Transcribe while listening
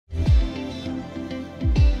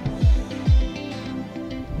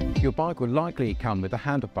Your bike will likely come with the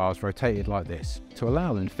handlebars rotated like this to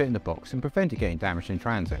allow them to fit in the box and prevent it getting damaged in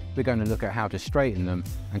transit. We're going to look at how to straighten them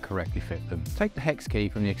and correctly fit them. Take the hex key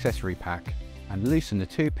from the accessory pack and loosen the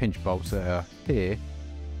 2 pinch bolts that are here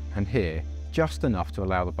and here, just enough to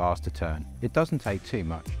allow the bars to turn. It doesn't take too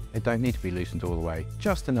much. It don't need to be loosened all the way,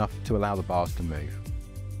 just enough to allow the bars to move.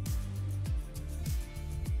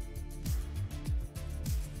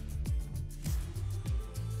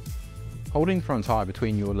 Holding the front tyre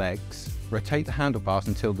between your legs, rotate the handlebars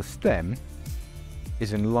until the stem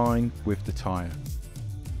is in line with the tyre.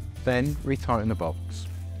 Then retighten the box.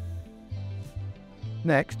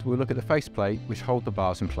 Next, we'll look at the faceplate which hold the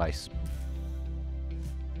bars in place.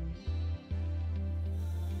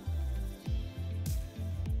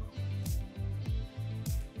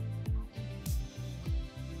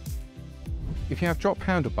 If you have drop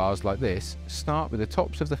handlebars like this, start with the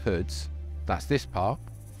tops of the hoods, that's this part,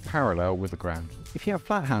 parallel with the ground. If you have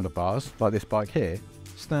flat handlebars, like this bike here,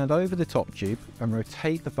 stand over the top tube and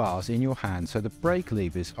rotate the bars in your hand so the brake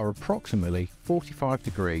levers are approximately 45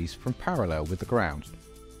 degrees from parallel with the ground.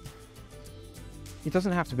 It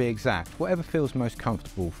doesn't have to be exact, whatever feels most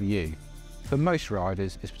comfortable for you. For most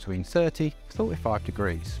riders, it's between 30 to 45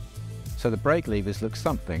 degrees, so the brake levers look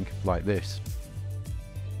something like this.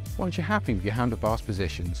 Once you're happy with your handlebars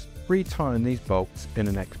positions, retighten these bolts in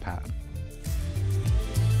the next pattern.